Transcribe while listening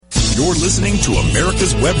You're listening to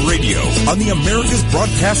America's Web Radio on the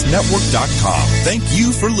AmericasBroadcastNetwork.com. Thank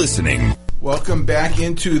you for listening. Welcome back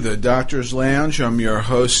into the Doctor's Lounge. I'm your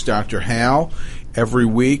host, Dr. Hal. Every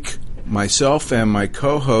week, myself and my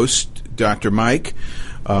co-host, Dr. Mike,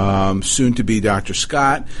 soon to be Dr.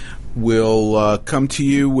 Scott, will come to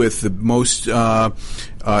you with the most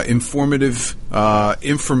informative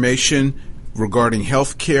information regarding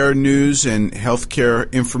healthcare news and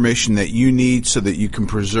healthcare information that you need so that you can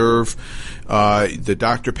preserve the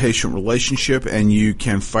doctor-patient relationship and you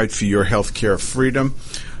can fight for your healthcare freedom.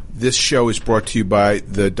 This show is brought to you by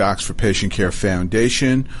the Docs for Patient Care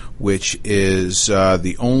Foundation, which is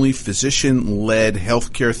the only physician-led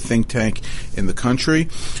healthcare think tank in the country.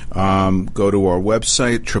 Go to our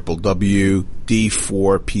website,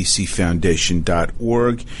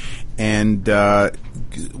 www.d4pcfoundation.org, and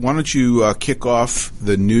why don't you kick off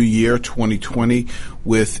the new year, 2020,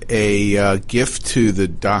 with a gift to the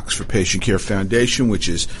Docs for Patient Care Foundation, which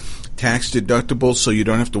is tax deductible, so you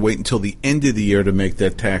don't have to wait until the end of the year to make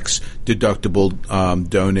that tax deductible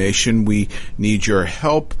donation. We need your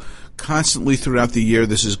help constantly throughout the year.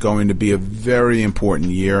 This is going to be a very important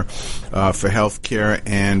year for healthcare,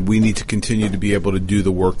 and we need to continue to be able to do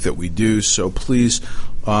the work that we do. So please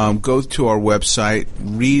go to our website,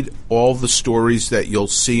 read all the stories that you'll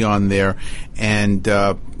see on there, and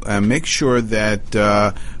make sure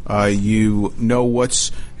that you know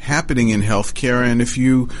what's happening in healthcare. And if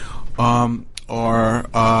you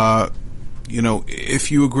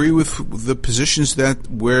if you agree with the positions that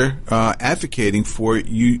we're advocating for,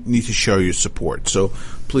 you need to show your support. So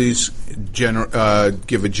please give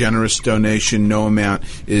a generous donation. No amount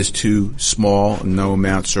is too small. No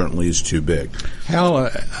amount certainly is too big. Hell,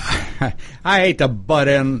 I hate to butt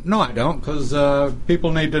in. No, I don't, because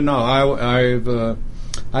people need to know.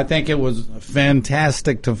 I think it was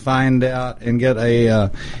fantastic to find out and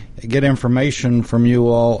get information from you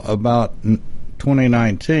all about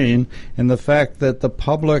 2019, and the fact that the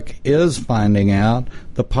public is finding out,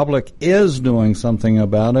 the public is doing something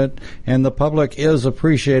about it, and the public is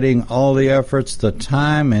appreciating all the efforts, the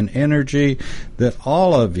time and energy that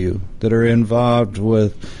all of you that are involved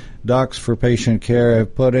with Docs for Patient Care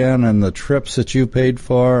have put in, and the trips that you paid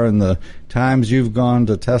for, and the times you've gone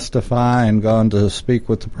to testify and gone to speak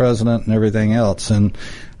with the president and everything else. And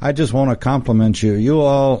I just want to compliment you. You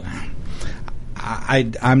all,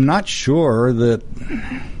 I'm not sure that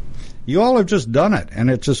you all have just done it, and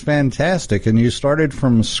it's just fantastic. And you started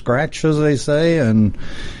from scratch, as they say, and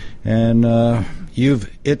you've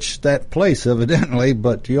itched that place, evidently,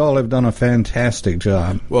 but you all have done a fantastic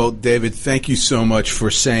job. Well, David, thank you so much for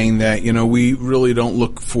saying that. You know, we really don't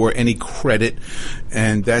look for any credit,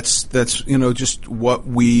 and that's just what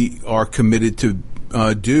we are committed to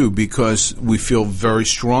do, because we feel very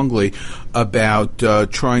strongly about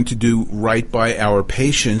trying to do right by our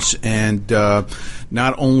patients and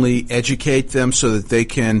not only educate them so that they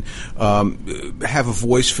can have a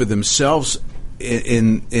voice for themselves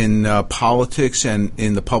in politics and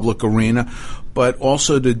in the public arena, but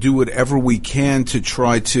also to do whatever we can to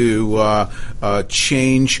try to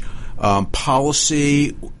change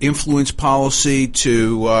policy, influence policy,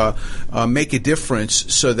 to make a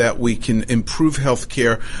difference so that we can improve health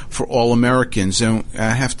care for all Americans. And I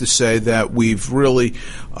have to say that we've really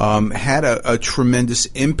had a tremendous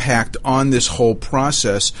impact on this whole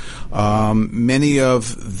process. Many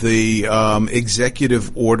of the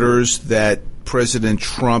executive orders that President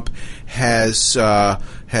Trump has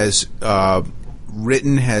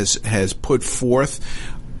written, has put forth,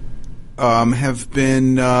 have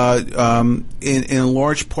been in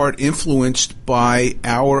large part influenced by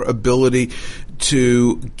our ability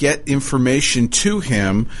to get information to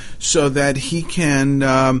him so that he can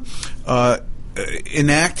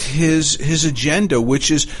enact his agenda, which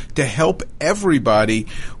is to help everybody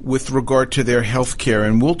with regard to their health care.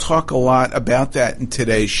 And we'll talk a lot about that in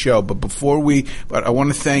today's show. But I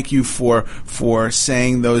want to thank you for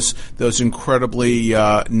saying those incredibly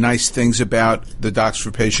nice things about the Docs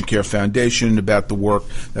for Patient Care Foundation, about the work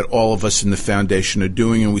that all of us in the foundation are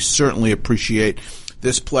doing. And we certainly appreciate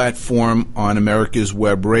this platform on America's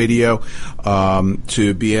Web Radio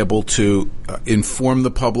to be able to inform the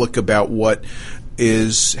public about what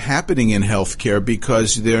is happening in healthcare,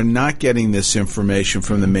 because they're not getting this information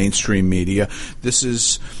from the mainstream media. This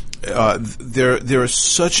is there are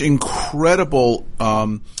such incredible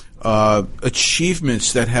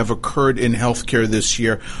achievements that have occurred in healthcare this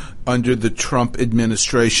year under the Trump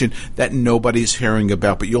administration that nobody's hearing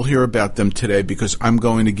about, but you'll hear about them today, because I'm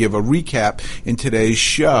going to give a recap in today's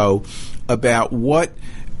show about what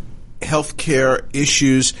healthcare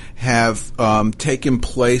issues have taken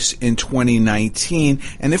place in 2019,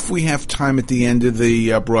 and if we have time at the end of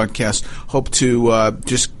the broadcast, hope to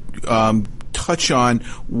just touch on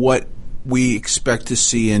what we expect to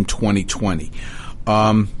see in 2020.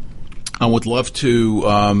 I would love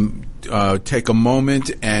to take a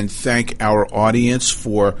moment and thank our audience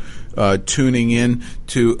for tuning in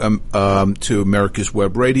to America's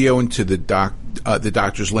Web Radio and to the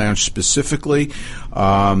Doctor's Lounge specifically.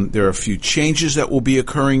 There are a few changes that will be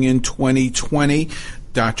occurring in 2020.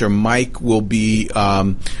 Dr. Mike will be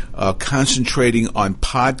concentrating on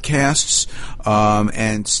podcasts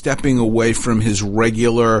and stepping away from his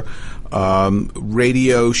regular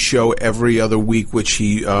radio show every other week, which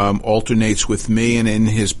he alternates with me, and in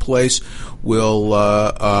his place we'll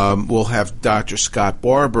have Dr. Scott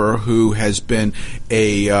Barber, who has been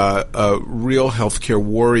a real healthcare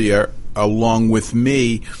warrior along with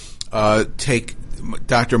me, take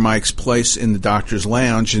Dr. Mike's place in the Doctor's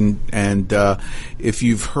Lounge, and if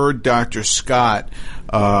you've heard Dr. Scott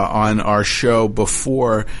on our show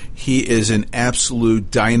before, he is an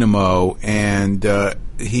absolute dynamo, and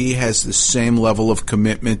he has the same level of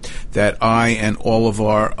commitment that I and all of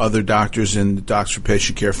our other doctors in the Docs for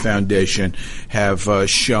Patient Care Foundation have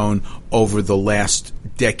shown over the last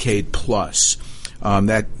decade plus.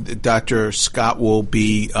 That Dr. Scott will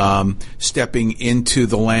be stepping into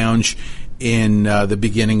the lounge in the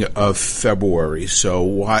beginning of February. So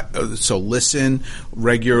listen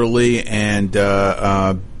regularly and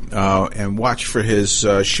watch for his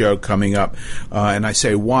show coming up. And I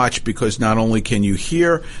say watch because not only can you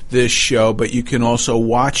hear this show, but you can also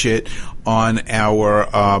watch it on our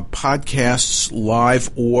podcasts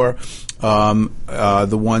live or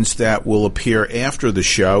the ones that will appear after the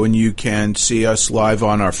show, and you can see us live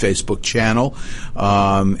on our Facebook channel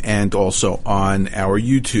and also on our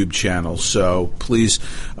YouTube channel. So please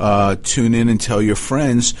tune in and tell your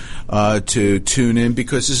friends to tune in,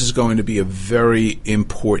 because this is going to be a very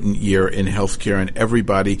important year in healthcare, and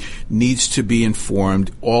everybody needs to be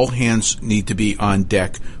informed. All hands need to be on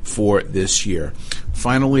deck for this year.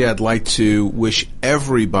 Finally, I'd like to wish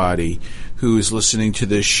everybody who is listening to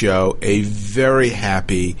this show a very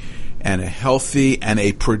happy and a healthy and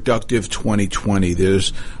a productive 2020.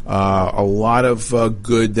 There's a lot of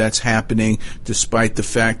good that's happening, despite the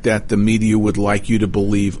fact that the media would like you to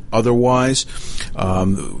believe otherwise.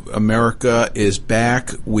 America is back.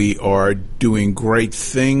 We are doing great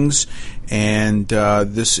things, and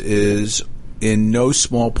this is in no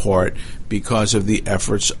small part because of the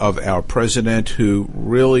efforts of our president, who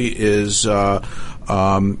really is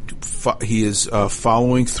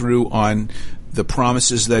following through on the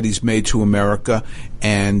promises that he's made to America,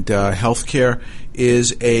 and healthcare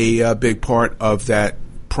is a big part of that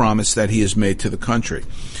promise that he has made to the country.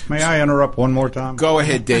 May I interrupt one more time? Go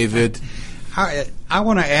ahead, David. I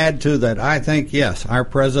want to add to that. I think, yes, our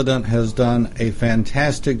president has done a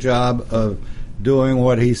fantastic job of doing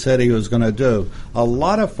what he said he was going to do. A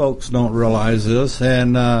lot of folks don't realize this,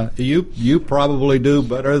 and you probably do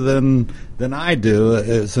better than I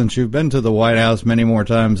do, since you've been to the White House many more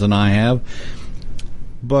times than I have.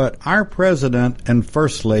 But our president and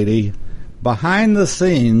first lady, behind the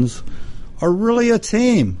scenes, are really a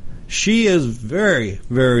team. She is very,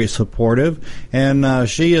 very supportive, and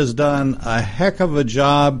she has done a heck of a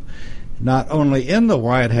job, not only in the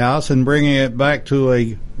White House and bringing it back to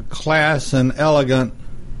a class and elegant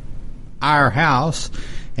our house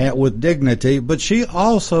with dignity, but she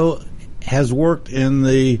also has worked in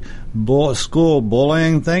the school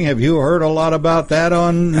bullying thing. Have you heard a lot about that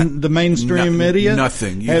on the mainstream media?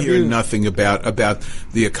 Nothing. You hear nothing about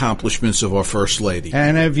the accomplishments of our First Lady.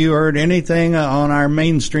 And have you heard anything on our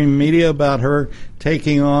mainstream media about her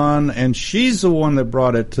taking on, and she's the one that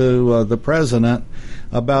brought it to the president,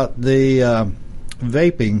 about the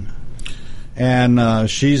vaping, and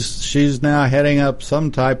she's now heading up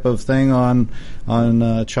some type of thing on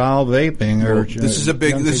child vaping. Or this is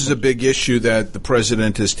a big issue that the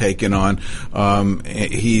president has taken on.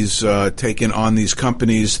 He's taken on these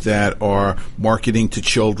companies that are marketing to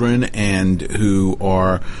children and who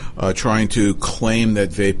are trying to claim that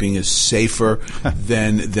vaping is safer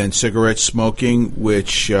than cigarette smoking,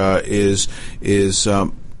 which is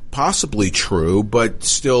possibly true, but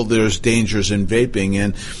still there's dangers in vaping,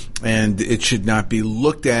 and it should not be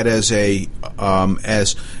looked at as a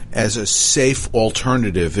safe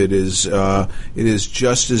alternative. It is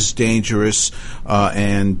just as dangerous,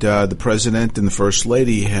 and the president and the first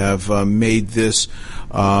lady have made this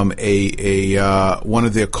one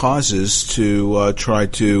of their causes to try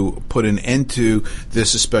to put an end to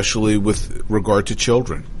this, especially with regard to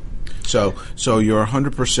children. So you're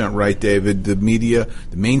 100% right, David. The media,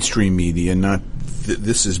 the mainstream media, not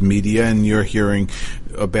this is media, and you're hearing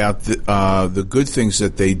about the good things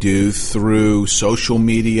that they do through social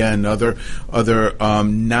media and other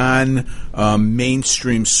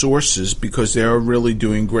non-mainstream sources, because they are really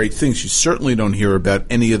doing great things. You certainly don't hear about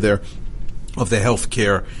any of the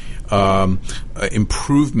healthcare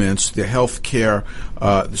improvements, the healthcare,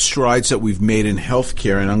 the strides that we've made in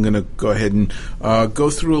healthcare, and I'm going to go ahead and go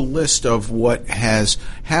through a list of what has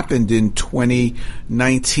happened in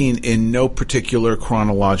 2019 in no particular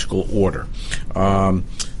chronological order. I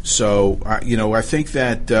think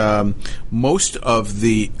that most of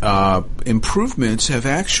the improvements have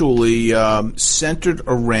actually centered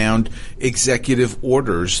around executive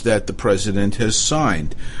orders that the president has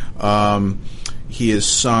signed. He has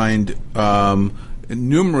signed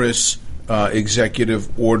numerous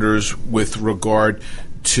executive orders with regard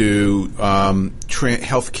to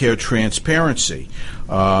healthcare transparency.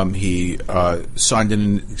 He signed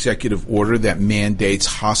an executive order that mandates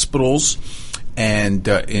hospitals and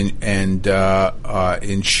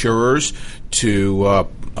insurers to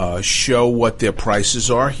show what their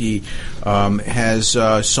prices are. He has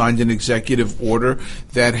signed an executive order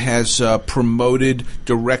that has promoted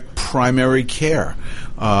direct primary care.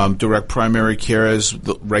 Direct primary care, as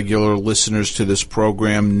the regular listeners to this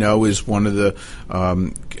program know, is one of the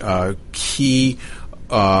key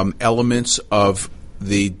elements of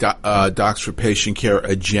the Docs for Patient Care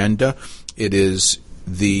agenda. It is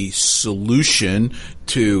the solution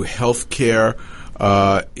to healthcare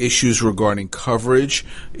issues regarding coverage.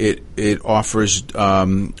 It offers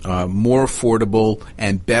more affordable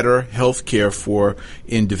and better health care for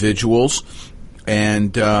individuals.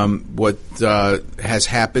 And what has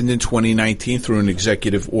happened in 2019 through an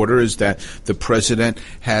executive order is that the president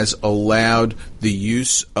has allowed the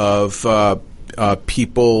use of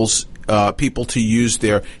people to use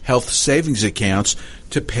their health savings accounts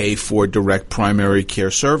to pay for direct primary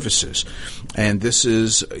care services. And this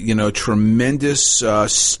is, tremendous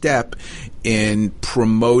step in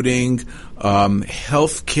promoting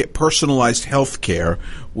personalized health care,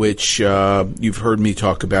 which you've heard me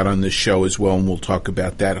talk about on this show as well, and we'll talk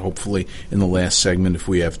about that hopefully in the last segment if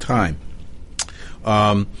we have time.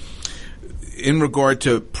 In regard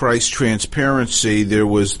to price transparency, there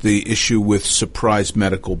was the issue with surprise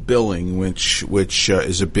medical billing, which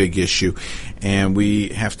is a big issue. And we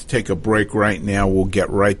have to take a break right now. We'll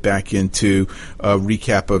get right back into a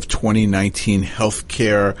recap of 2019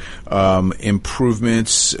 healthcare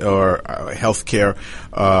improvements or healthcare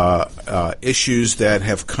issues that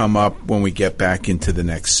have come up when we get back into the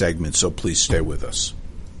next segment. So please stay with us.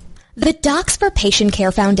 The Docs for Patient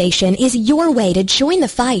Care Foundation is your way to join the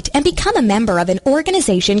fight and become a member of an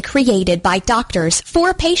organization created by doctors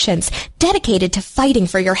for patients, dedicated to fighting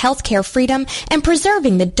for your healthcare freedom and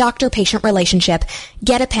preserving the doctor-patient relationship.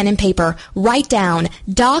 Get a pen and paper. Write down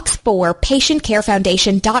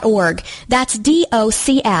docs4patientcarefoundation.org. That's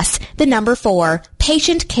DOCS, the number 4,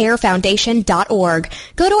 patientcarefoundation.org.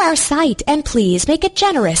 Go to our site and please make a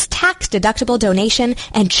generous tax-deductible donation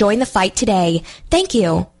and join the fight today. Thank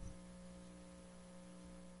you.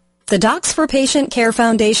 The Docs for Patient Care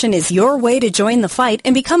Foundation is your way to join the fight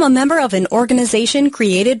and become a member of an organization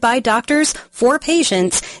created by doctors for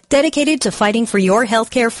patients, dedicated to fighting for your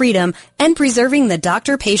healthcare freedom and preserving the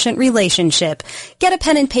doctor-patient relationship. Get a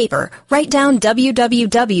pen and paper. Write down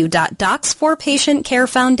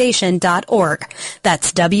www.docs4patientcarefoundation.org.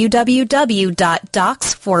 That's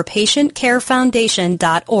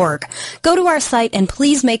www.docs4patientcarefoundation.org. Go to our site and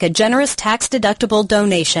please make a generous tax-deductible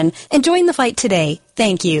donation and join the fight today.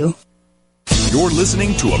 Thank you. You're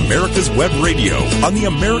listening to America's Web Radio on the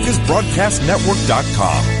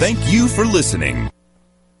AmericasBroadcastNetwork.com. Thank you for listening.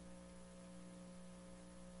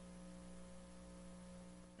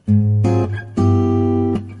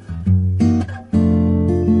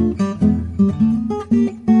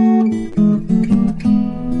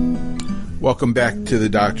 Welcome back to the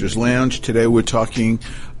Doctor's Lounge. Today we're talking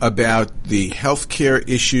about the healthcare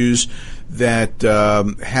issues that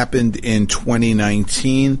happened in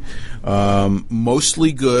 2019,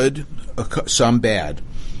 mostly good, some bad.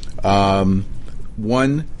 One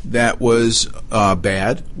that was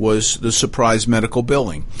bad was the surprise medical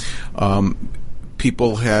billing.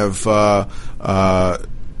 People have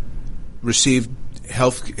received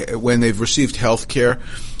health when they've received health care.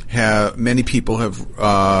 Many people have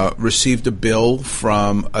received a bill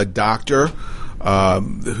from a doctor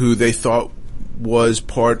who they thought was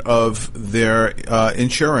part of their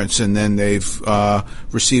insurance, and then they've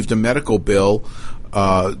received a medical bill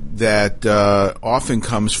that often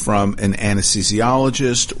comes from an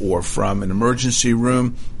anesthesiologist or from an emergency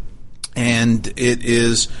room, And it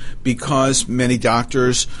is because many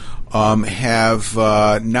doctors have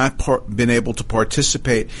not been able to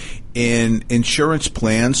participate in insurance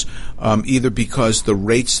plans, either because the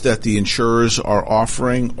rates that the insurers are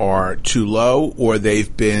offering are too low, or they've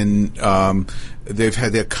had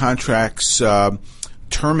their contracts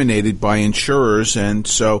terminated by insurers, and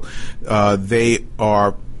so they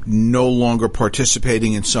are no longer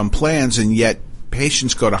participating in some plans, and yet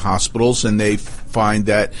patients go to hospitals and they find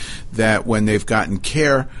that when they've gotten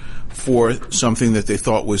care for something that they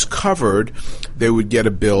thought was covered, they would get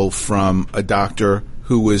a bill from a doctor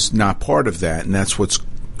who was not part of that, and that's what's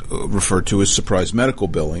referred to as surprise medical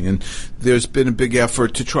billing. And there's been a big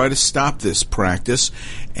effort to try to stop this practice,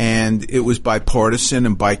 and it was bipartisan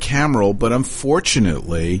and bicameral, but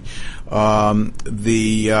unfortunately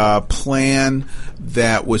the plan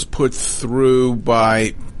that was put through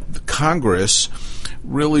by Congress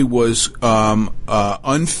really was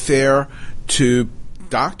unfair to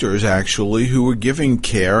doctors, actually, who were giving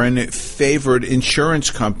care, and it favored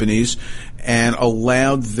insurance companies and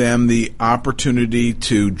allowed them the opportunity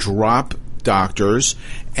to drop doctors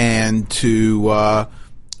and to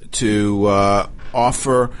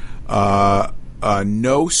offer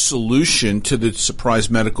no solution to the surprise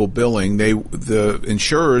medical billing. The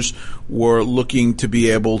insurers were looking to be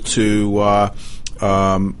able to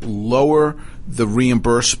lower the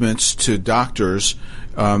reimbursements to doctors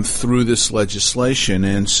through this legislation,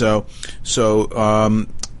 and so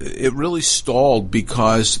it really stalled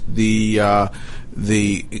because the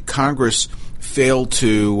Congress failed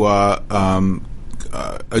to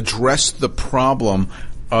address the problem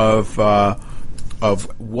of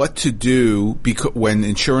what to do when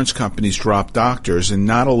insurance companies drop doctors, and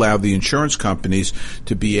not allow the insurance companies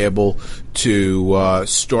to be able to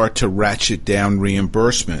start to ratchet down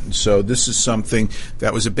reimbursement. And so this is something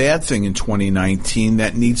that was a bad thing in 2019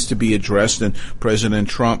 that needs to be addressed, and President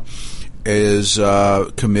Trump is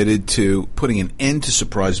committed to putting an end to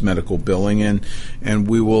surprise medical billing, and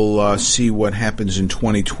we will see what happens in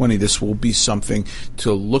 2020. This will be something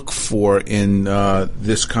to look for in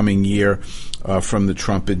this coming year from the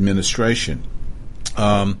Trump administration.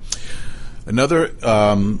 Another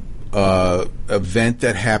event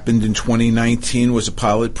that happened in 2019 was a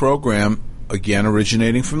pilot program, again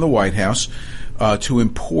originating from the White House, to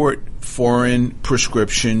import foreign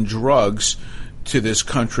prescription drugs to this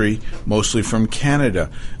country, mostly from Canada.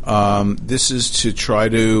 This is to try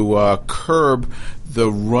to curb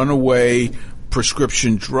the runaway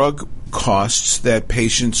prescription drug costs that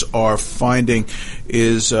patients are finding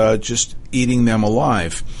is just eating them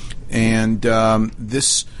alive. And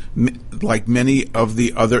this, like many of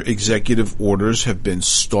the other executive orders, have been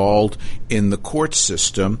stalled in the court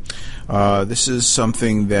system. This is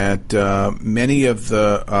something that many of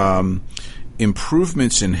the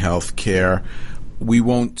improvements in health care we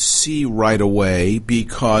won't see right away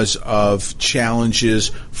because of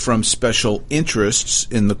challenges from special interests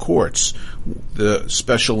in the courts. The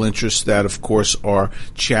special interests that, of course, are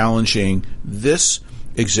challenging this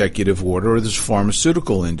executive order, or this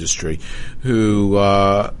pharmaceutical industry, who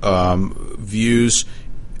views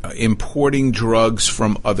importing drugs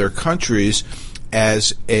from other countries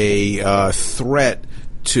as a threat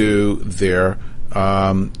to their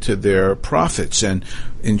profits. And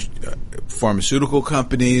pharmaceutical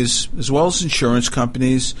companies, as well as insurance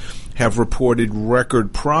companies, have reported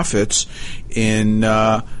record profits in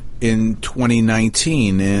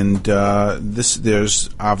 2019, and there's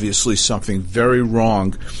obviously something very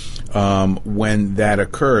wrong when that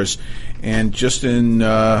occurs. And just in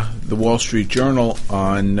the Wall Street Journal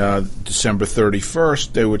on December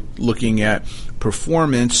 31st, they were looking at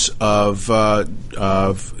performance of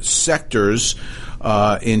sectors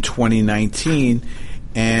in 2019,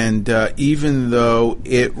 and even though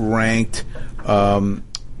it ranked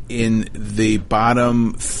in the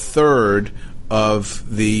bottom third of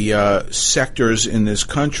the sectors in this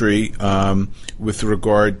country with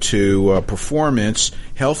regard to performance,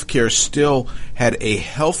 healthcare still had a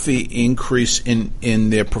healthy increase in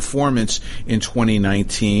their performance in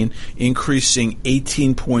 2019, increasing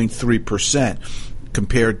 18.3%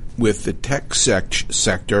 compared with the tech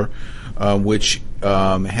sector, which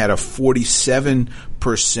had a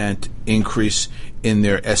 47% increase in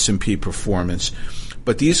their S&P performance.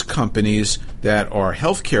 But these companies that are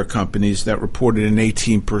healthcare companies that reported an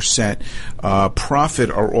 18% profit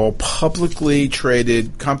are all publicly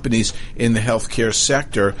traded companies in the healthcare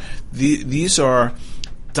sector. These are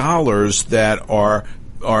dollars that are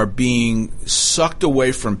being sucked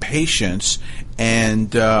away from patients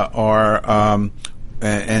and are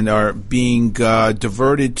being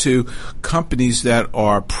diverted to companies that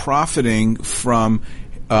are profiting from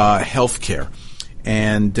health care.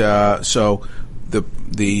 And so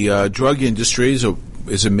the drug industry is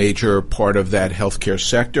a major part of that healthcare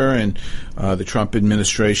sector, and the Trump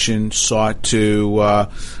administration sought to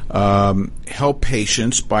help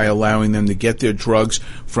patients by allowing them to get their drugs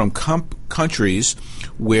from countries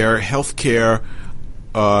where healthcare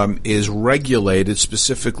is regulated,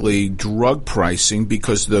 specifically drug pricing,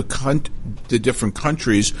 because the different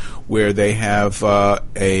countries where they have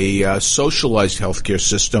a socialized healthcare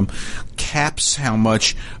system caps how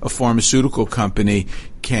much a pharmaceutical company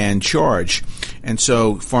can charge. And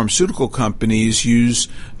so pharmaceutical companies use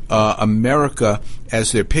America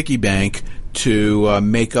as their piggy bank to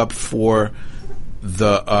make up for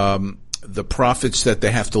the profits that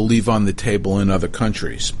they have to leave on the table in other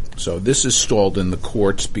countries. So this is stalled in the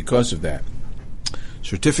courts because of that.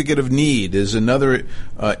 Certificate of need is another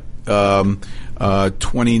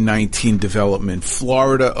 2019 development.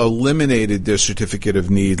 Florida eliminated their certificate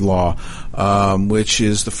of need law, which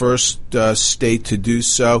is the first state to do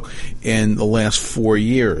so in the last 4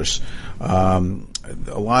 years. A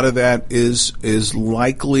lot of that is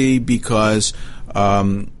likely because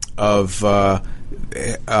of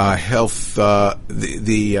health,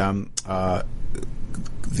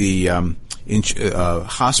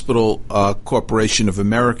 Hospital Corporation of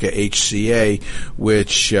America, HCA,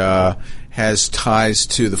 which has ties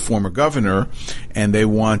to the former governor, and they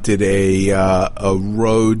wanted a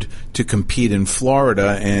road to compete in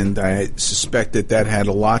Florida, and I suspect that had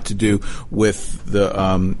a lot to do with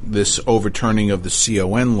this overturning of the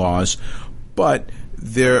CON laws. But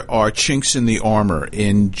there are chinks in the armor.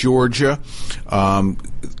 In Georgia,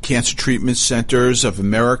 Cancer Treatment Centers of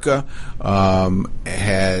America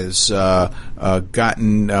has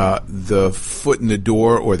gotten the foot in the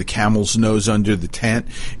door, or the camel's nose under the tent,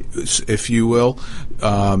 if you will,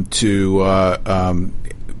 to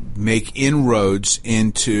make inroads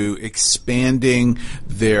into expanding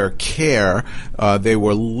their care. They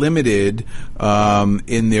were limited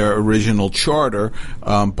in their original charter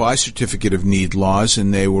by certificate of need laws,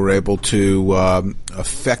 and they were able to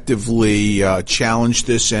effectively challenge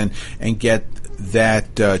this and get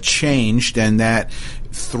that changed, and that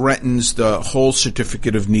threatens the whole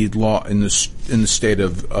certificate of need law in the state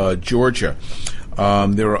of Georgia.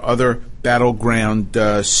 There are other battleground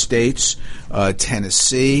states,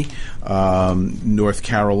 Tennessee, North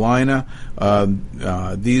Carolina.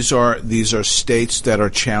 These are states that are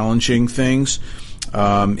challenging things.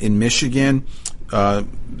 In Michigan, the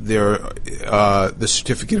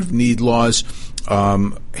certificate of need laws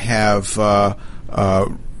have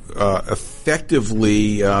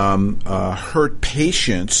effectively hurt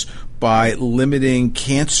patients by limiting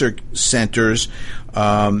cancer centers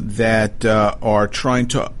that are trying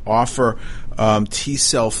to offer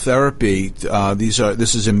T-cell therapy.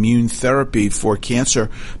 This is immune therapy for cancer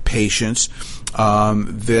patients.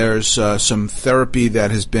 There's some therapy that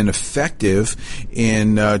has been effective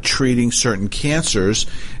in treating certain cancers,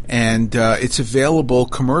 and it's available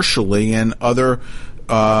commercially, and other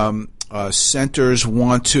centers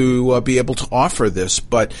want to be able to offer this,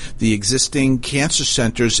 but the existing cancer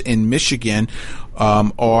centers in Michigan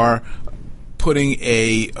are putting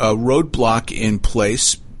a roadblock in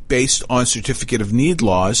place based on certificate of need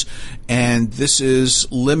laws, and this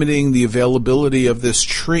is limiting the availability of this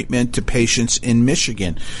treatment to patients in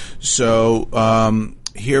Michigan. So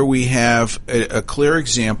here we have a clear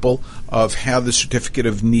example of how the certificate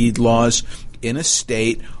of need laws in a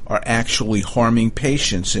state are actually harming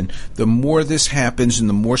patients. And the more this happens and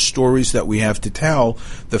the more stories that we have to tell,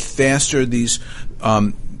 the faster these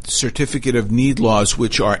certificate of need laws,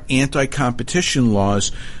 which are anti-competition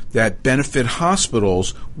laws that benefit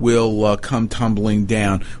hospitals, will come tumbling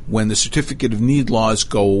down. When the certificate of need laws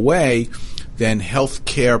go away, then health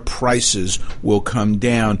care prices will come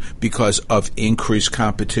down because of increased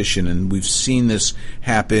competition. And we've seen this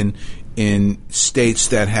happen in states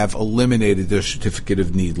that have eliminated their certificate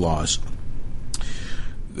of need laws.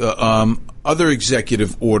 Other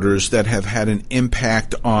executive orders that have had an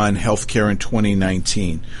impact on healthcare in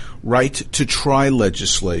 2019. Right to try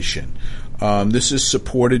legislation. This is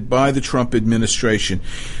supported by the Trump administration.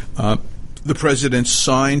 The president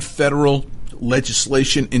signed federal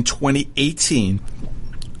legislation in 2018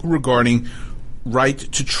 regarding right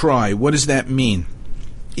to try. What does that mean?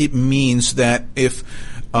 It means that if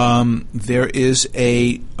there is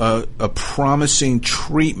a promising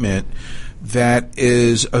treatment that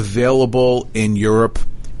is available in Europe,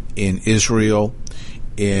 in Israel,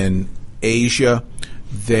 in Asia,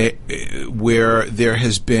 where there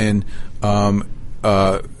has been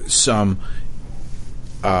some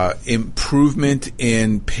improvement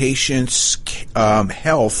in patients'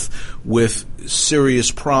 health with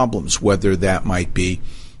serious problems, whether that might be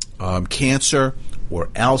cancer or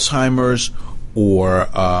Alzheimer's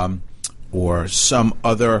or some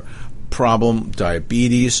other problem,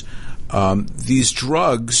 diabetes. These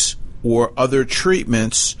drugs or other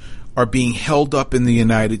treatments are being held up in the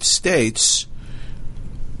United States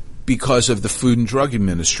because of the Food and Drug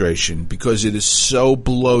Administration, because it is so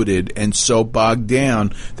bloated and so bogged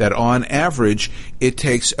down that on average it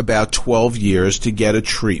takes about 12 years to get a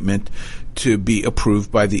treatment to be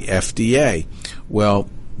approved by the FDA. Well,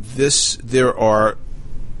 there are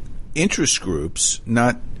interest groups,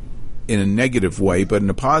 not in a negative way, but in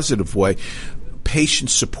a positive way, patient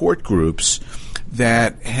support groups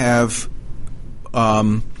that have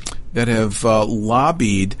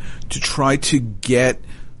lobbied to try to get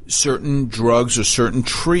certain drugs or certain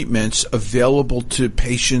treatments available to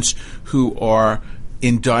patients who are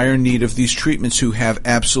in dire need of these treatments, who have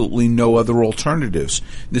absolutely no other alternatives.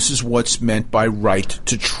 This is what's meant by right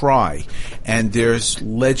to try. And there's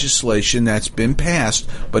legislation that's been passed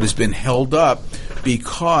but has been held up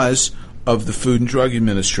because of the Food and Drug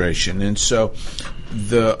Administration. And so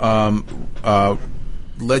the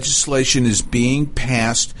legislation is being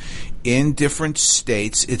passed in different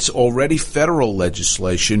states. It's already federal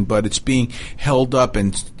legislation, but it's being held up,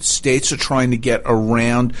 and states are trying to get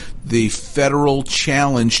around the federal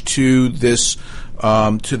challenge to this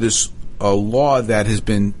law that has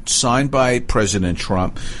been signed by President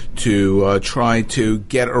Trump to try to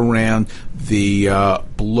get around the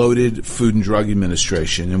bloated Food and Drug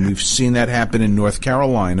Administration. And we've seen that happen in North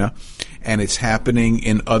Carolina, and it's happening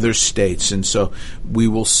in other states. And so we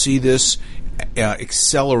will see this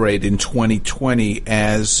accelerate in 2020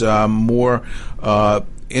 as more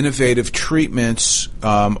innovative treatments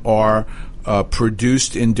are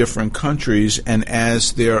produced in different countries, and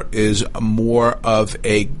as there is more of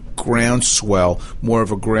a groundswell, more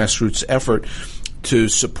of a grassroots effort to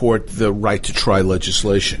support the right to try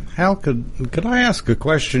legislation. Hal, could I ask a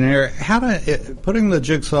question here? Putting the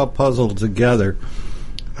jigsaw puzzle together,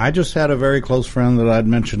 I just had a very close friend that I'd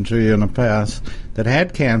mentioned to you in the past that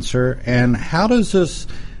had cancer, and how does this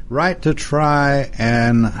right to try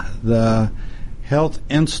and the Health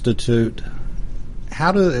Institute,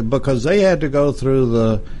 because they had to go through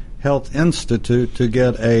the Health Institute to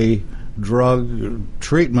get a drug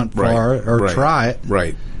treatment for it or try it.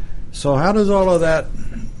 Right. So how does all of that?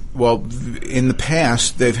 Well, in the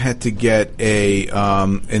past, they've had to get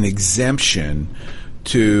an exemption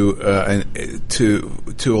to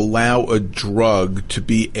allow a drug to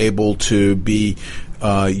be able to be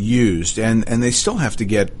used, and they still have to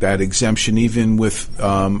get that exemption even with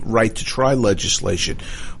right to try legislation.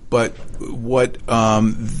 But what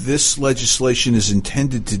this legislation is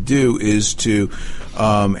intended to do is to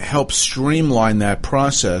help streamline that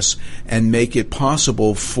process and make it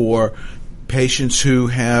possible for patients who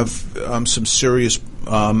have some serious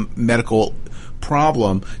medical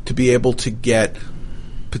problem to be able to get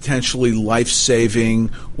potentially life-saving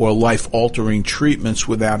or life-altering treatments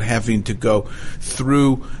without having to go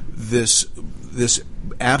through this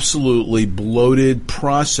absolutely bloated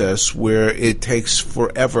process where it takes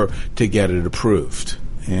forever to get it approved.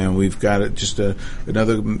 And we've got just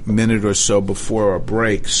another minute or so before our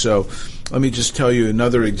break. So let me just tell you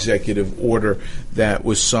another executive order that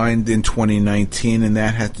was signed in 2019, and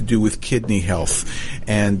that had to do with kidney health.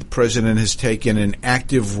 And the president has taken an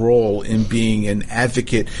active role in being an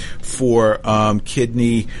advocate for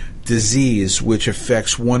kidney disease, which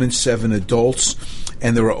affects 1 in 7 adults.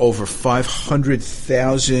 And there are over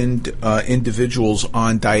 500,000 individuals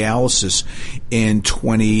on dialysis in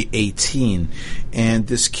 2018. And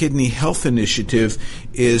this kidney health initiative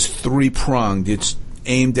is three-pronged. It's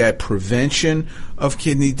aimed at prevention of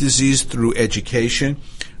kidney disease through education,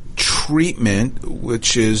 treatment,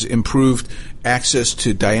 which is improved access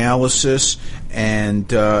to dialysis, and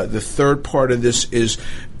the third part of this is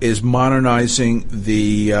modernizing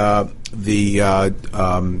the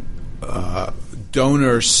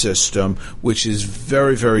donor system, which is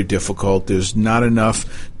very, very difficult. There's not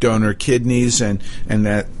enough donor kidneys, and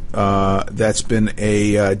that's been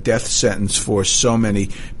a death sentence for so many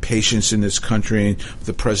patients in this country. And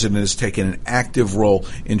the president has taken an active role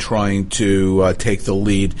in trying to take the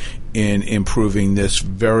lead in improving this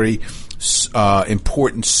very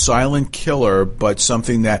important silent killer, but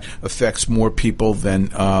something that affects more people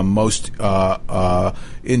than most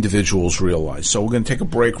individuals realize. So we're going to take a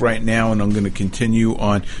break right now, and I'm going to continue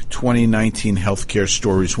on 2019 healthcare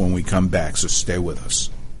stories when we come back, so stay with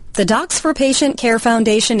us. The Docs for Patient Care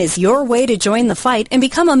Foundation is your way to join the fight and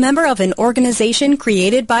become a member of an organization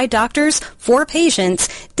created by doctors for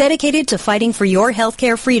patients, dedicated to fighting for your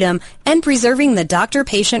healthcare freedom and preserving the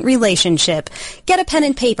doctor-patient relationship. Get a pen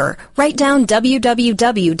and paper. Write down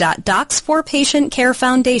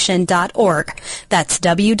www.docsforpatientcarefoundation.org. That's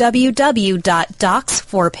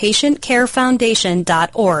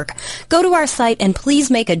www.docsforpatientcarefoundation.org. Go to our site and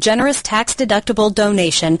please make a generous tax-deductible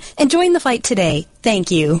donation and join the fight today.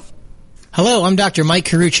 Thank you. Hello, I'm Dr. Mike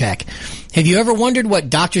Karuchak. Have you ever wondered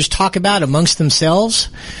what doctors talk about amongst themselves?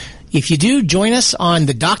 If you do, join us on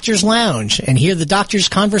the Doctor's Lounge and hear the doctors'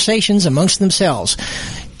 conversations amongst themselves.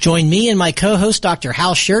 Join me and my co-host, Dr.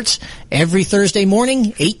 Hal Scherz, every Thursday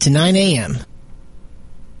morning, 8 to 9 a.m.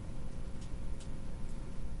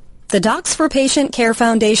 The Docs for Patient Care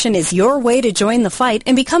Foundation is your way to join the fight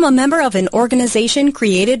and become a member of an organization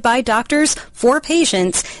created by doctors for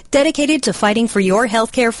patients, dedicated to fighting for your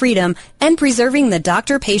healthcare freedom and preserving the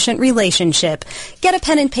doctor-patient relationship. Get a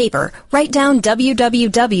pen and paper. Write down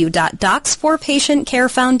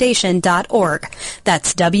www.docsforpatientcarefoundation.org.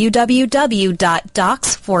 That's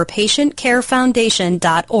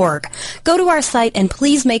www.docsforpatientcarefoundation.org. Go to our site and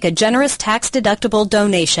please make a generous tax-deductible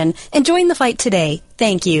donation and join the fight today.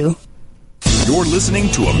 Thank you. You're listening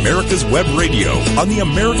to America's Web Radio on the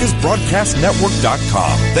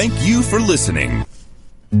AmericasBroadcastNetwork.com. Thank you for listening.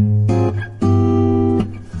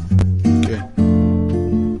 Okay.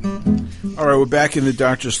 All right, we're back in the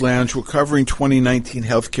Doctor's Lounge. We're covering 2019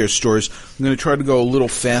 healthcare stories. I'm going to try to go a little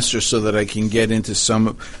faster so that I can get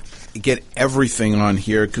everything on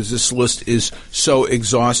here, because this list is so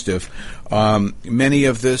exhaustive. Many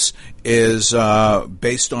of this is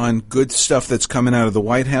based on good stuff that's coming out of the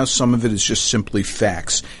White House. Some of it is just simply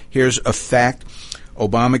facts. Here's a fact.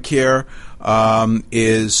 Obamacare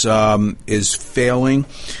is failing.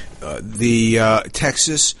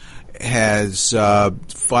 Texas has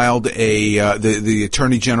filed the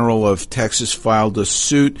Attorney General of Texas filed a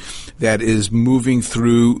suit that is moving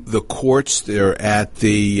through the courts. They're at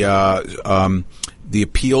the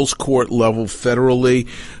appeals court level federally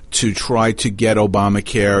to try to get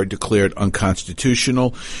Obamacare declared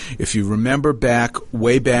unconstitutional. If you remember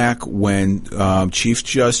way back when Chief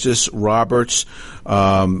Justice Roberts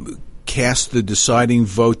cast the deciding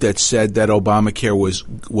vote that said that Obamacare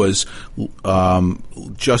was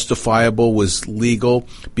justifiable, was legal,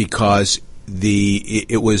 because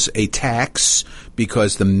it was a tax,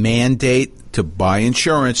 because the mandate to buy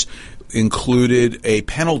insurance included a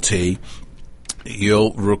penalty.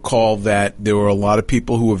 You'll recall that there were a lot of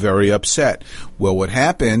people who were very upset. Well, what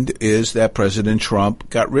happened is that President Trump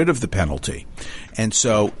got rid of the penalty. And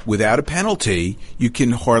so without a penalty, you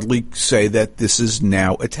can hardly say that this is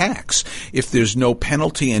now a tax. If there's no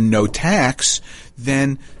penalty and no tax,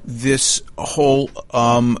 then this whole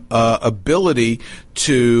ability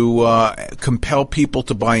to compel people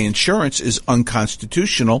to buy insurance is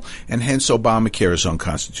unconstitutional, and hence Obamacare is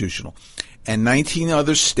unconstitutional. And 19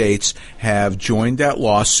 other states have joined that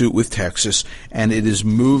lawsuit with Texas, and it is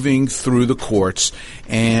moving through the courts.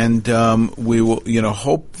 And we will,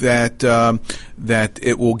 hope that that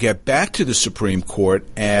it will get back to the Supreme Court.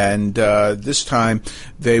 And this time,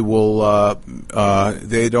 they will.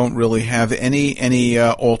 They don't really have any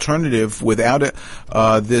alternative without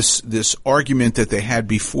this argument that they had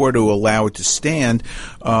before to allow it to stand.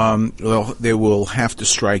 They will have to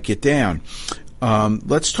strike it down.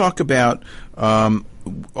 Let's talk about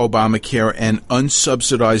Obamacare and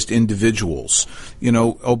unsubsidized individuals.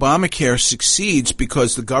 Obamacare succeeds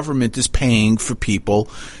because the government is paying for people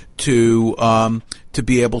to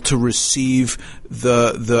be able to receive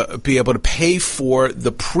be able to pay for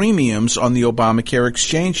the premiums on the Obamacare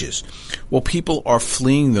exchanges. Well, people are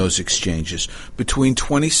fleeing those exchanges. Between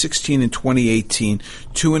 2016 and 2018,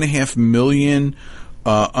 2.5 million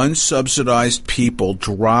unsubsidized people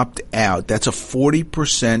dropped out. That's a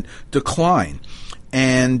 40% decline.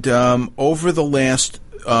 And over the last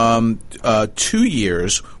 2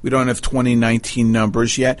 years, we don't have 2019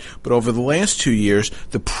 numbers yet, but over the last 2 years,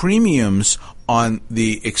 the premiums on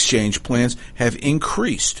the exchange plans have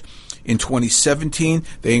increased. In 2017,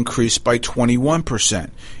 they increased by 21%.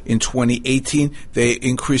 In 2018, they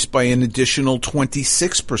increased by an additional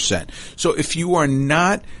 26%. So if you are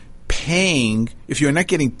not if you're not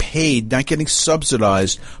getting paid, not getting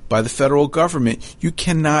subsidized by the federal government, you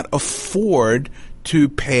cannot afford to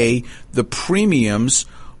pay the premiums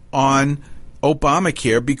on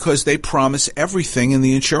Obamacare, because they promise everything, and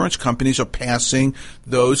the insurance companies are passing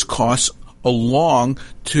those costs along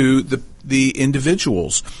to the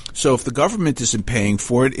individuals. So if the government isn't paying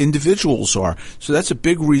for it, individuals are. So that's a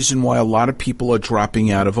big reason why a lot of people are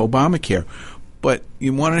dropping out of Obamacare. But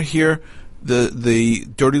you want to hear the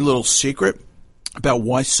dirty little secret about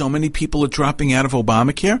why so many people are dropping out of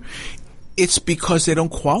Obamacare? It's because they don't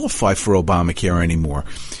qualify for Obamacare anymore.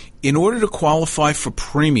 In order to qualify for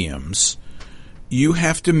premiums, you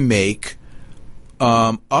have to make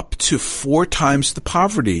up to 4 times the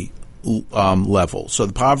poverty level. So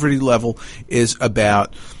the poverty level is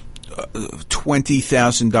about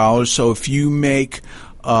 $20,000. So if you make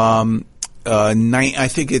I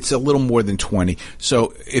think it's a little more than 20.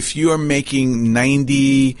 So if you are making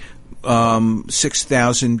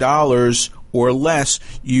 $96,000 or less,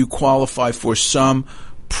 you qualify for some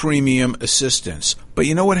premium assistance. But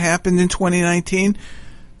you know what happened in 2019?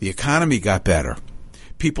 The economy got better.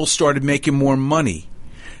 People started making more money.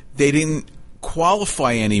 They didn't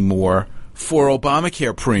qualify anymore for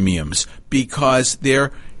Obamacare premiums because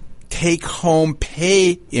their take-home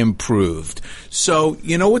pay improved. So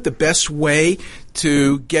you know what the best way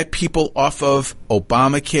to get people off of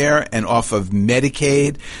Obamacare and off of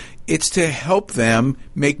Medicaid? It's to help them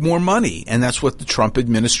make more money. And that's what the Trump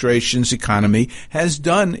administration's economy has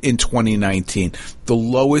done in 2019. The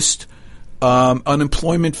lowest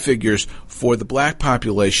unemployment figures for the black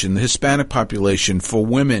population, the Hispanic population, for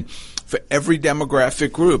women, for every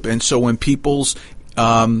demographic group. And so when people's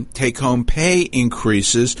take-home pay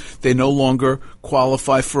increases, they no longer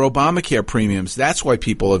qualify for Obamacare premiums. That's why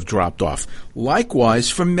people have dropped off. Likewise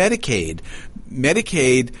for Medicaid.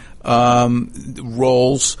 Medicaid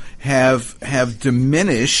rolls have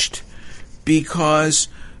diminished because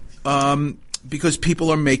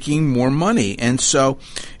people are making more money. And so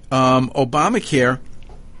Obamacare,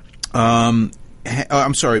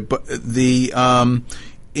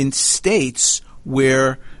 in states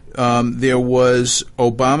where there was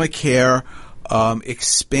Obamacare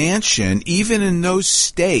expansion, even in those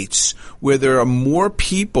states where there are more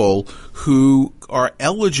people who are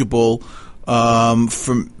eligible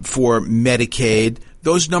for Medicaid,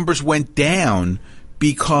 those numbers went down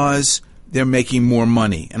because they're making more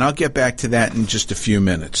money. And I'll get back to that in just a few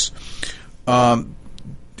minutes.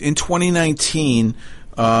 In 2019,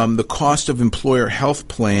 the cost of employer health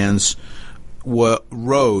plans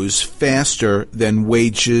rose faster than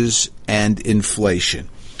wages and inflation.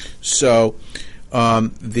 So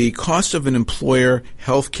the cost of an employer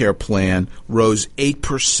health care plan rose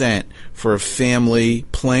 8% for a family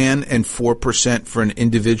plan and 4% for an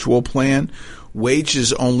individual plan.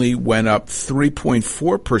 Wages only went up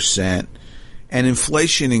 3.4%, and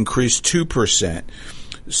inflation increased 2%.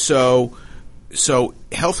 So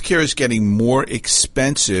healthcare is getting more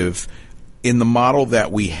expensive in the model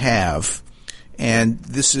that we have, and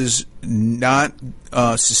this is not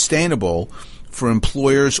sustainable for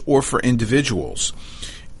employers or for individuals.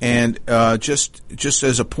 And just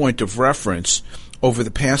as a point of reference, over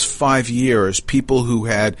the past 5 years, people who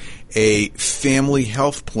had a family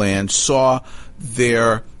health plan saw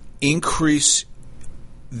their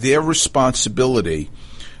responsibility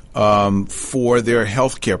for their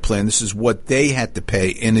health care plan. This is what they had to pay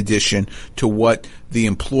in addition to what the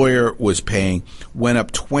employer was paying, went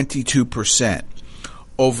up 22%.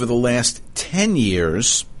 Over the last 10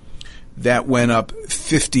 years, that went up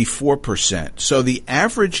 54%. So the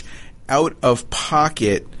average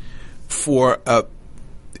out-of-pocket for a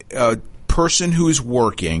person who is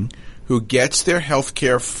working, who gets their health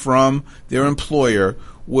care from their employer,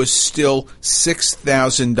 was still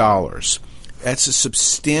 $6,000. That's a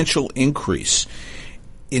substantial increase.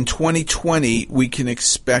 In 2020, we can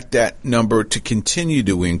expect that number to continue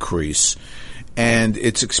to increase, and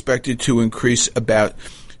it's expected to increase about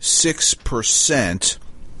 6%,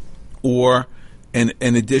 or an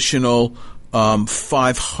additional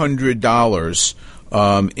 $500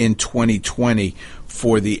 in 2020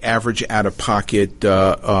 for the average out-of-pocket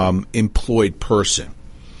employed person.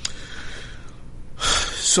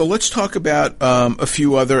 So let's talk about a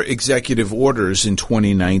few other executive orders in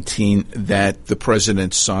 2019 that the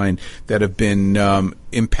president signed that have been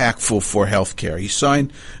impactful for healthcare. He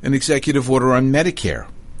signed an executive order on Medicare,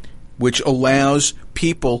 which allows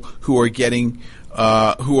people who are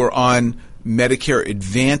who are on Medicare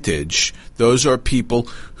Advantage. Those are people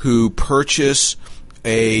who purchase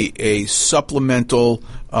a supplemental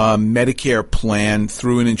Medicare plan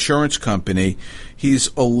through an insurance company. He's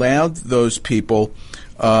allowed those people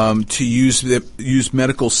to use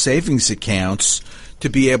medical savings accounts to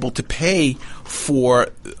be able to pay for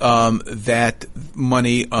that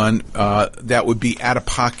money on that would be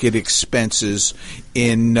out-of-pocket expenses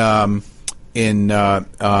in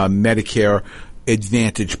Medicare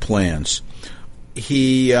Advantage plans.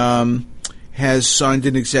 He has signed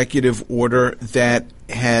an executive order that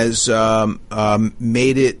has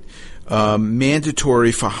made it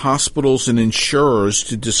mandatory for hospitals and insurers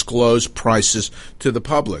to disclose prices to the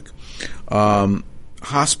public.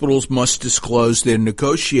 Hospitals must disclose their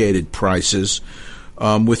negotiated prices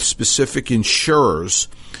with specific insurers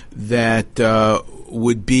that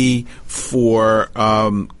would be for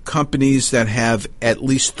companies that have at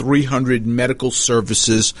least 300 medical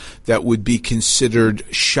services that would be considered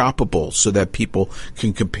shoppable so that people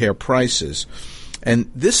can compare prices.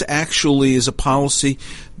 And this actually is a policy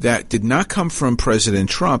that did not come from President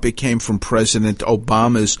Trump. It came from President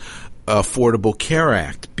Obama's Affordable Care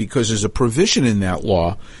Act, because there's a provision in that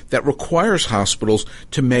law that requires hospitals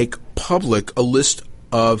to make public a list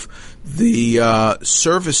of the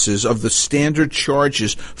services, of the standard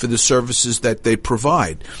charges for the services that they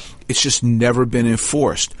provide. It's just never been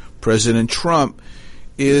enforced. President Trump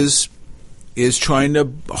is trying to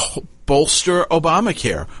bolster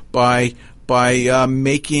Obamacare by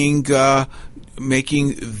making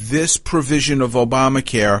this provision of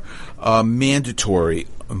Obamacare mandatory.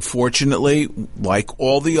 Unfortunately, like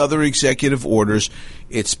all the other executive orders,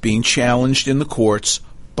 it's being challenged in the courts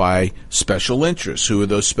by special interests. Who are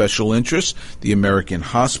those special interests? The American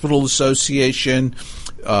Hospital Association,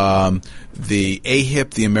 the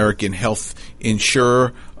AHIP, the American Health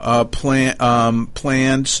Insurer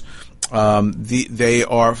plans. They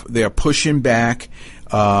are pushing back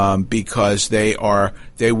because they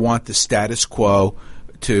want the status quo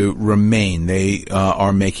to remain. They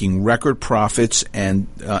are making record profits, and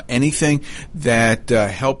anything that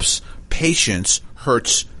helps patients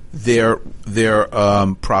hurts their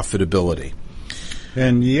profitability.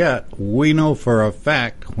 And yet, we know for a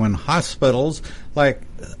fact when hospitals like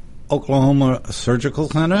Oklahoma Surgical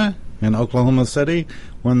Center in Oklahoma City,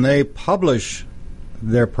 when they publish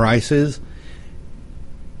their prices,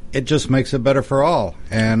 it just makes it better for all.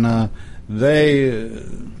 And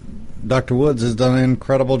Dr. Woods has done an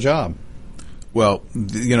incredible job. Well,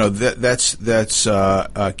 that's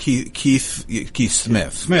Keith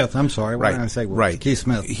Smith. Smith, I'm sorry. Why right. did I say Woods? Right. Keith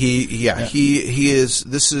Smith. He is.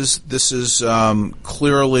 This is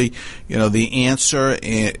clearly the answer,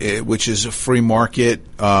 which is a free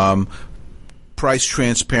market, price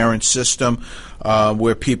transparent system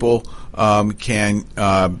where people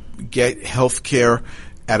can get health care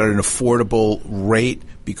at an affordable rate,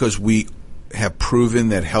 because we have proven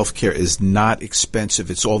that healthcare is not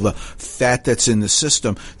expensive. It's all the fat that's in the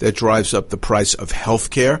system that drives up the price of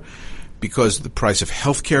healthcare. Because the price of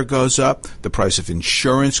healthcare goes up, the price of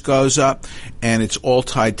insurance goes up, and it's all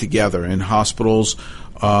tied together. And hospitals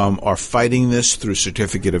are fighting this through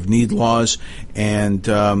certificate of need laws, and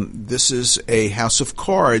this is a house of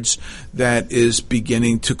cards that is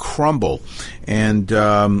beginning to crumble. And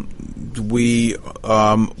we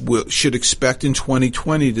should expect in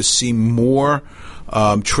 2020 to see more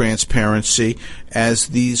transparency as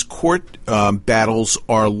these court battles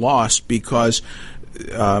are lost, because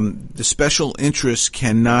the special interests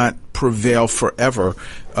cannot prevail forever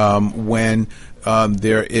when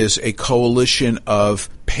there is a coalition of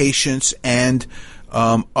patients and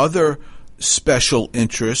other special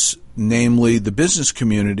interests, namely the business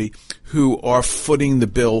community, who are footing the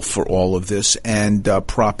bill for all of this and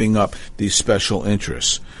propping up these special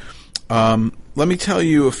interests. Let me tell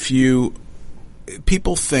you a few.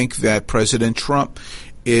 People think that President Trump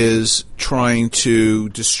is trying to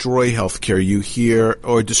destroy healthcare.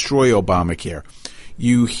 Or destroy Obamacare.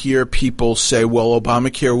 You hear people say, well,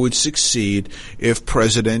 Obamacare would succeed if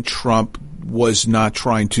President Trump was not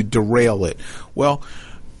trying to derail it. Well,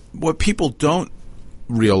 what people don't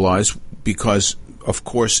realize, because, of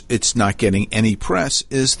course, it's not getting any press,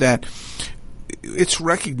 is that it's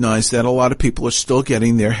recognized that a lot of people are still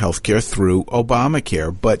getting their health care through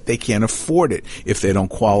Obamacare, but they can't afford it if they don't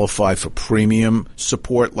qualify for premium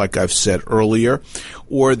support, like I've said earlier,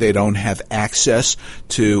 or they don't have access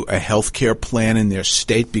to a health care plan in their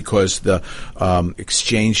state because the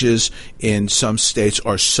exchanges in some states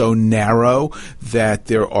are so narrow that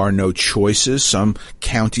there are no choices. Some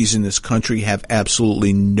counties in this country have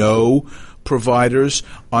absolutely no providers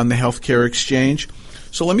on the health care exchange.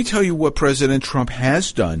 So let me tell you what President Trump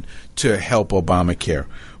has done to help Obamacare.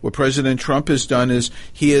 What President Trump has done is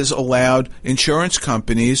he has allowed insurance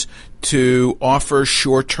companies to offer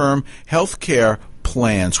short-term health care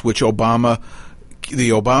plans, which the Obamacare,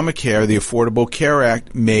 the Affordable Care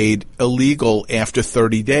Act, made illegal after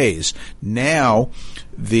 30 days. Now,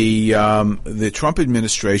 the Trump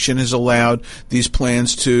administration has allowed these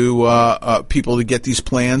plans to people to get these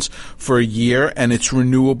plans for a year, and it's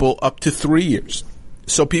renewable up to 3 years.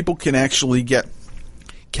 So people can actually get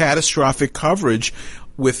catastrophic coverage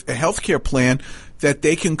with a health care plan that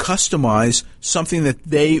they can customize something that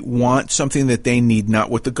they want, something that they need, not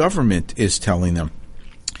what the government is telling them.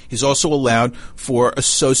 He's also allowed for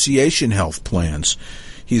association health plans.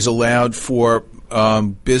 He's allowed for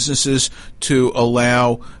businesses to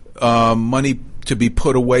allow money to be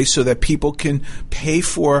put away so that people can pay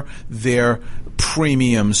for their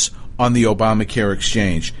premiums on the Obamacare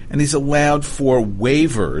exchange. And he's allowed for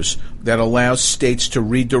waivers that allow states to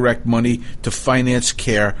redirect money to finance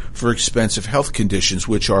care for expensive health conditions,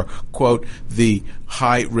 which are, quote, the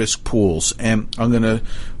high-risk pools. And I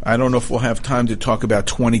don't know if we'll have time to talk about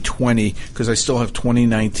 2020 because I still have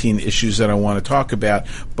 2019 issues that I want to talk about,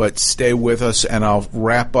 but stay with us and I'll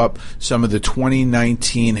wrap up some of the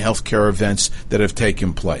 2019 healthcare events that have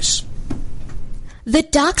taken place. The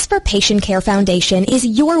Docs for Patient Care Foundation is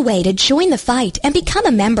your way to join the fight and become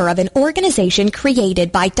a member of an organization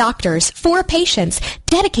created by doctors for patients,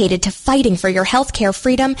 dedicated to fighting for your healthcare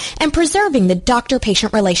freedom and preserving the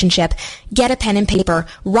doctor-patient relationship. Get a pen and paper.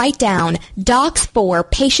 Write down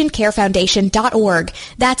docs4patientcarefoundation.org.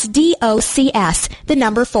 That's DOCS, the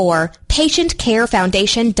number 4,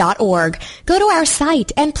 patientcarefoundation.org. Go to our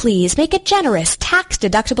site and please make a generous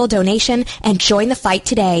tax-deductible donation and join the fight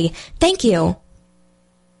today. Thank you.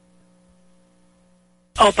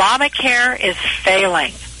 Obamacare is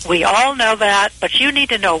failing. We all know that, but you need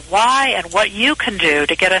to know why and what you can do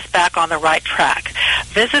to get us back on the right track.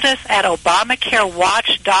 Visit us at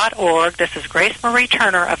ObamacareWatch.org. This is Grace Marie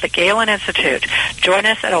Turner of the Galen Institute. Join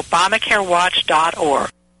us at ObamacareWatch.org.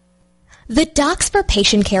 The Docs for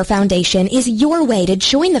Patient Care Foundation is your way to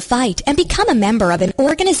join the fight and become a member of an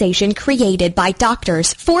organization created by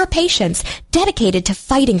doctors for patients, dedicated to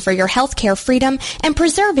fighting for your healthcare freedom and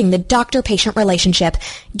preserving the doctor-patient relationship.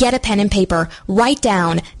 Get a pen and paper. Write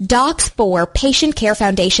down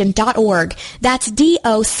docs4patientcarefoundation.org. That's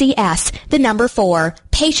DOCS, the number 4,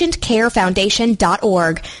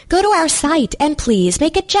 patientcarefoundation.org. Go to our site and please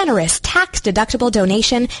make a generous tax-deductible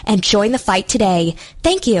donation and join the fight today.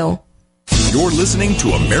 Thank you. You're listening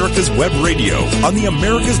to America's Web Radio on the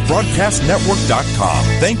AmericasBroadcastNetwork.com.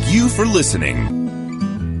 Thank you for listening.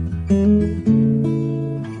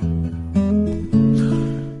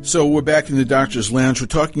 So we're back in the Doctor's Lounge. We're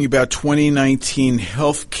talking about 2019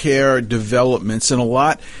 healthcare developments, and a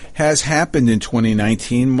lot has happened in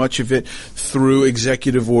 2019, much of it through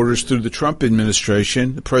executive orders through the Trump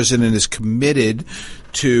administration. The president is committed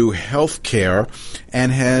to health care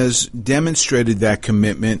and has demonstrated that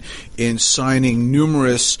commitment in signing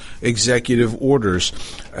numerous executive orders.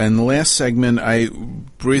 In the last segment, I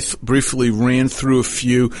briefly ran through a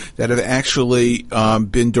few that have actually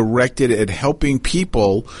been directed at helping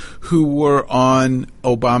people who were on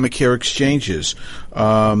Obamacare exchanges.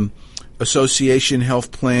 Association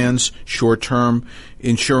health plans, short-term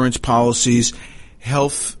insurance policies,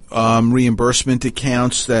 health reimbursement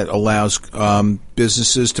accounts that allows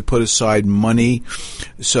businesses to put aside money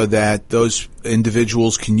so that those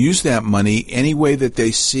individuals can use that money any way that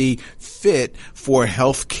they see fit for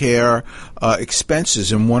health care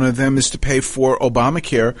expenses. And one of them is to pay for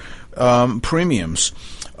Obamacare premiums.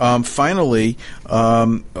 Finally,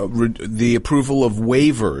 the approval of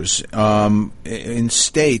waivers in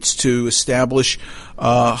states to establish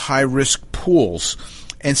high-risk pools.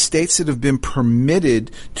 And states that have been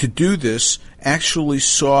permitted to do this actually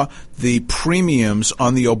saw the premiums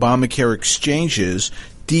on the Obamacare exchanges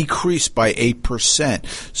decrease by 8%.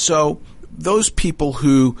 So those people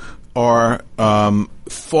who are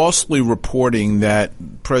falsely reporting that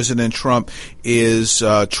President Trump is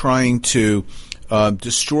trying to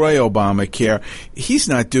destroy Obamacare, he's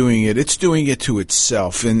not doing it. It's doing it to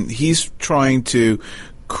itself. And he's trying to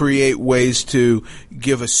create ways to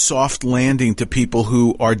give a soft landing to people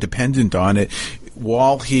who are dependent on it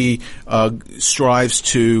while he strives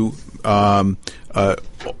to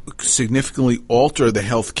significantly alter the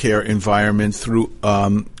healthcare environment through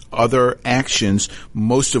other actions,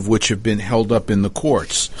 most of which have been held up in the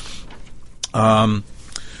courts.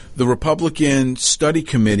 The Republican Study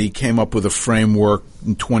Committee came up with a framework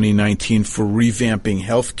in 2019 for revamping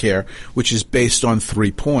health care, which is based on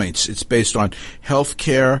 3 points. It's based on health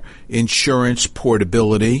care, insurance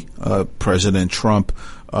portability, President Trump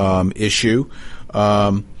issue,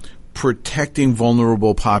 protecting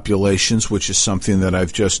vulnerable populations, which is something that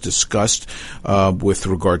I've just discussed with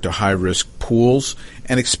regard to high-risk pools,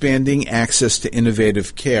 and expanding access to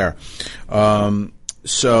innovative care.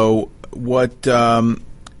 So what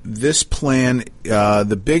this plan,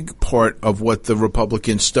 the big part of what the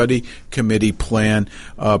Republican Study Committee plan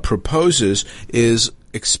proposes is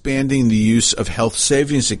expanding the use of health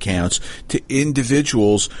savings accounts to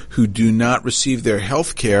individuals who do not receive their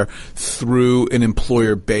health care through an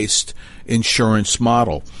employer-based insurance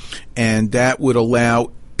model. And that would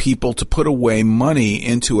allow people to put away money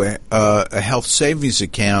into a health savings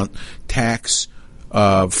account tax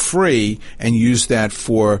free and use that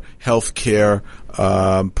for health care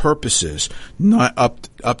purposes. Not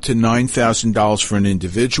up to $9,000 for an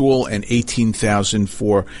individual and $18,000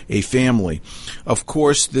 for a family. Of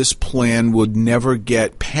course, this plan would never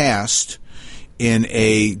get passed in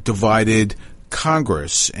a divided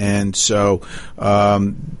Congress, and so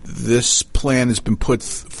this plan has been put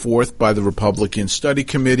forth by the Republican Study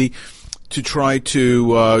Committee to try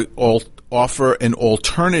to offer an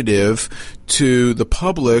alternative to the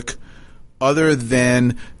public other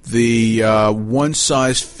than the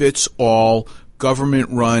one-size-fits-all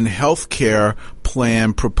government-run health care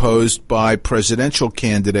plan proposed by presidential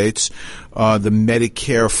candidates, the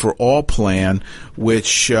Medicare for All plan,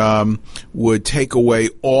 which would take away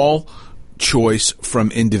all choice from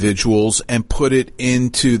individuals and put it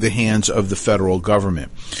into the hands of the federal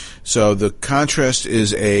government. So the contrast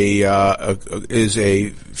is a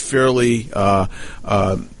fairly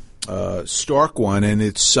stark one, and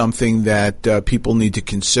it's something that people need to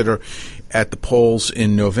consider at the polls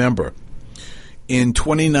in November. In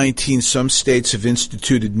 2019, some states have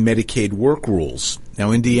instituted Medicaid work rules.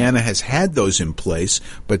 Now, Indiana has had those in place,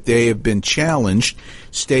 but they have been challenged.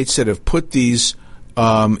 States that have put these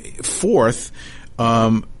forth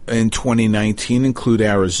in 2019 include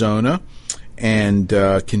Arizona and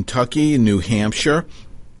Kentucky and New Hampshire.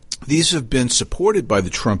 These have been supported by the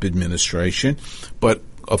Trump administration, but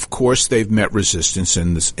of course they've met resistance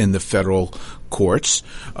in the federal courts.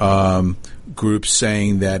 Groups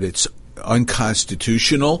saying that it's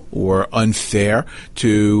unconstitutional or unfair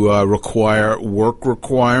to require work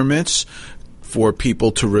requirements for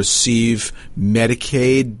people to receive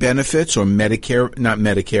Medicaid benefits or not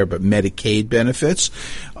Medicare, but Medicaid benefits.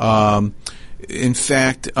 In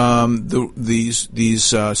fact, these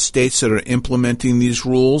states that are implementing these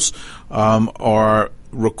rules are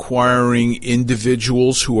requiring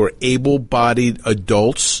individuals who are able-bodied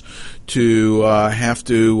adults to have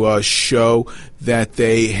to show that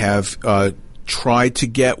they have tried to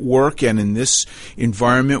get work, and in this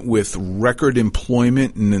environment with record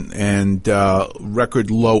employment and record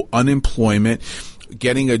low unemployment,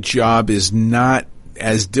 getting a job is not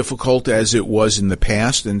as difficult as it was in the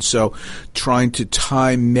past, and so trying to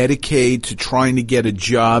tie Medicaid to trying to get a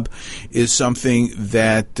job is something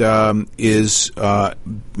that is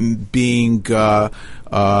being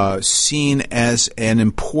seen as an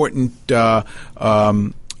important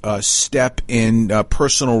step in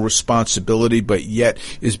personal responsibility, but yet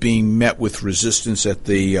is being met with resistance at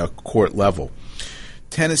the court level.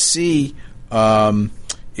 Tennessee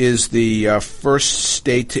is the first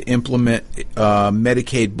state to implement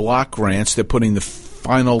Medicaid block grants. They're putting the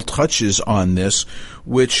final touches on this,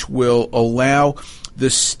 which will allow the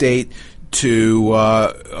state to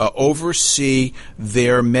oversee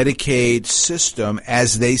their Medicaid system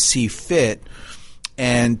as they see fit,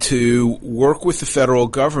 and to work with the federal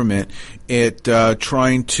government at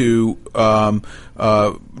trying to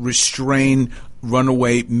restrain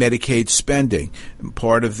runaway Medicaid spending. And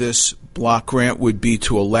part of this block grant would be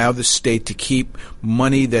to allow the state to keep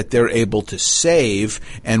money that they're able to save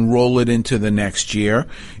and roll it into the next year.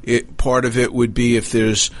 Part of it would be if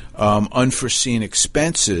there's unforeseen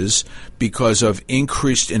expenses because of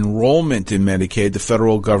increased enrollment in Medicaid, the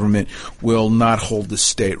federal government will not hold the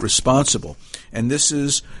state responsible. And this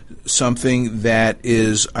is something that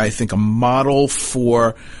is, I think, a model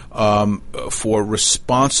for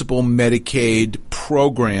responsible Medicaid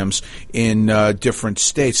programs in different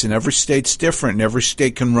states. And every state's different, and every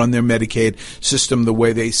state can run their Medicaid system the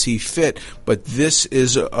way they see fit. But this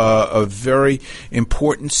is a very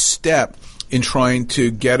important step in trying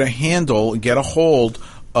to get a hold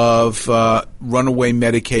of runaway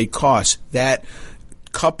Medicaid costs. That,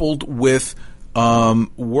 coupled with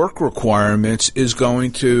work requirements, is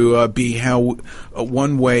going to be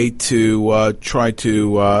one way to try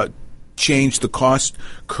to change the cost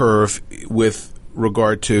curve with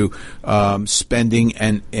regard to spending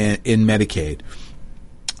and in Medicaid.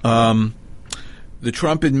 The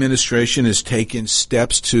Trump administration has taken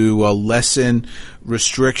steps to lessen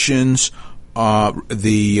restrictions,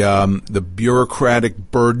 the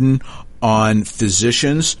bureaucratic burden on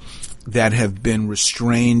physicians that have been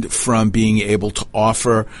restrained from being able to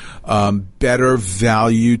offer better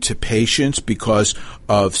value to patients because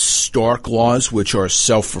of Stark laws, which are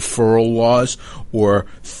self-referral laws, or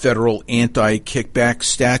federal anti-kickback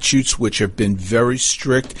statutes, which have been very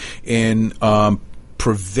strict in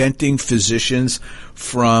preventing physicians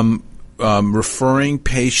from referring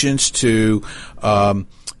patients to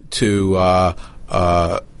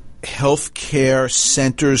health care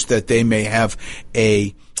centers that they may have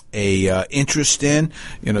a interest in.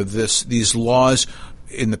 These laws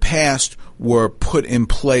in the past were put in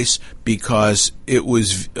place because it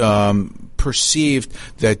was perceived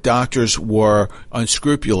that doctors were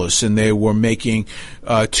unscrupulous and they were making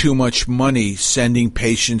too much money sending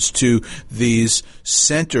patients to these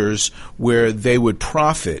centers where they would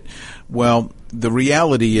profit. Well, the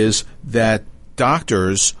reality is that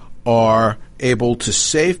doctors are able to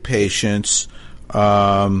save patients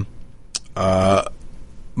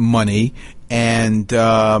money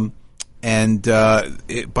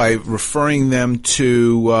by referring them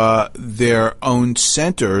to their own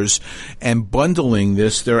centers and bundling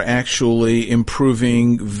this, they're actually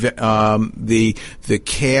improving the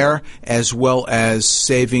care as well as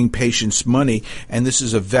saving patients money. And this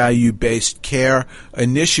is a value-based care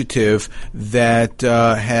initiative that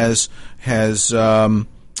has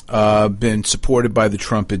been supported by the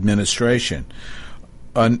Trump administration.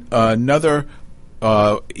 Another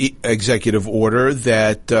executive order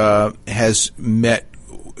that has met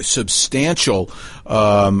substantial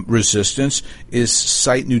resistance is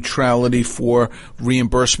site neutrality for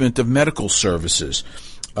reimbursement of medical services.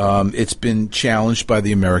 It's been challenged by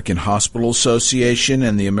the American Hospital Association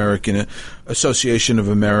and the American Association of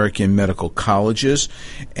American Medical Colleges.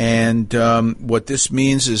 And what this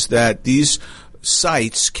means is that these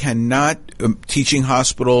sites cannot, teaching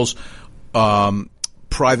hospitals,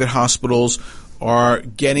 private hospitals, are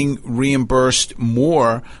getting reimbursed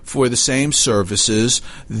more for the same services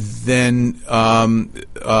than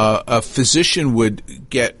a physician would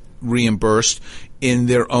get reimbursed in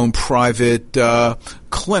their own private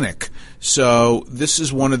clinic. So this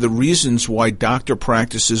is one of the reasons why doctor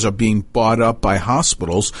practices are being bought up by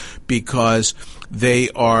hospitals, because they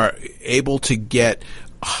are able to get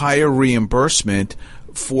higher reimbursement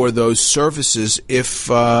for those services if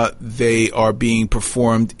they are being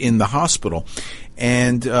performed in the hospital.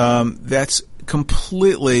 And that's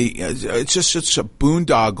completely, it's just such a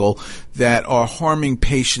boondoggle that are harming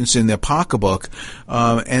patients in their pocketbook,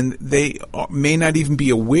 and they may not even be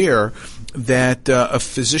aware that a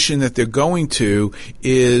physician that they're going to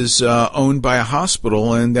is owned by a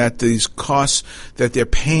hospital, and that these costs that they're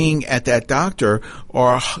paying at that doctor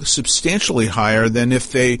are substantially higher than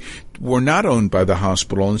if they were not owned by the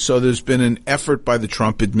hospital. And so there's been an effort by the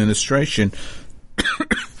Trump administration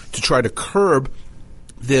to try to curb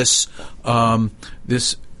this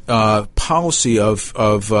policy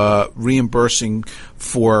of reimbursing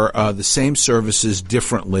for the same services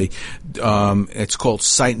differently. It's called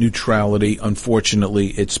site neutrality. Unfortunately,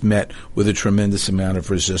 it's met with a tremendous amount of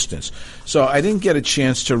resistance. So I didn't get a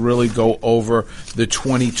chance to really go over the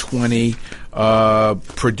 2020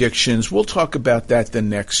 predictions. We'll talk about that the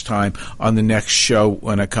next time on the next show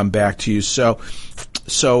when I come back to you. So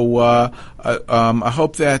I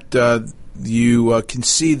hope that you can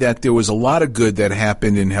see that there was a lot of good that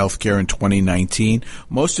happened in healthcare in 2019,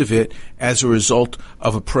 most of it as a result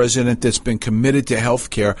of a president that's been committed to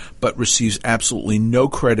healthcare but receives absolutely no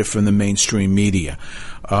credit from the mainstream media.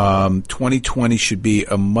 2020 should be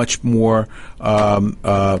a much more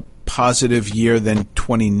positive year than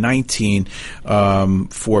 2019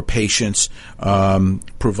 for patients,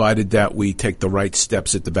 provided that we take the right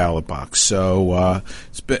steps at the ballot box. So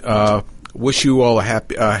it's been wish you all a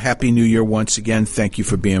happy New Year once again. Thank you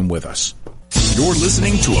for being with us. You're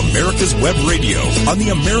listening to America's Web Radio on the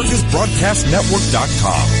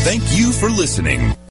AmericasBroadcastNetwork.com. Thank you for listening.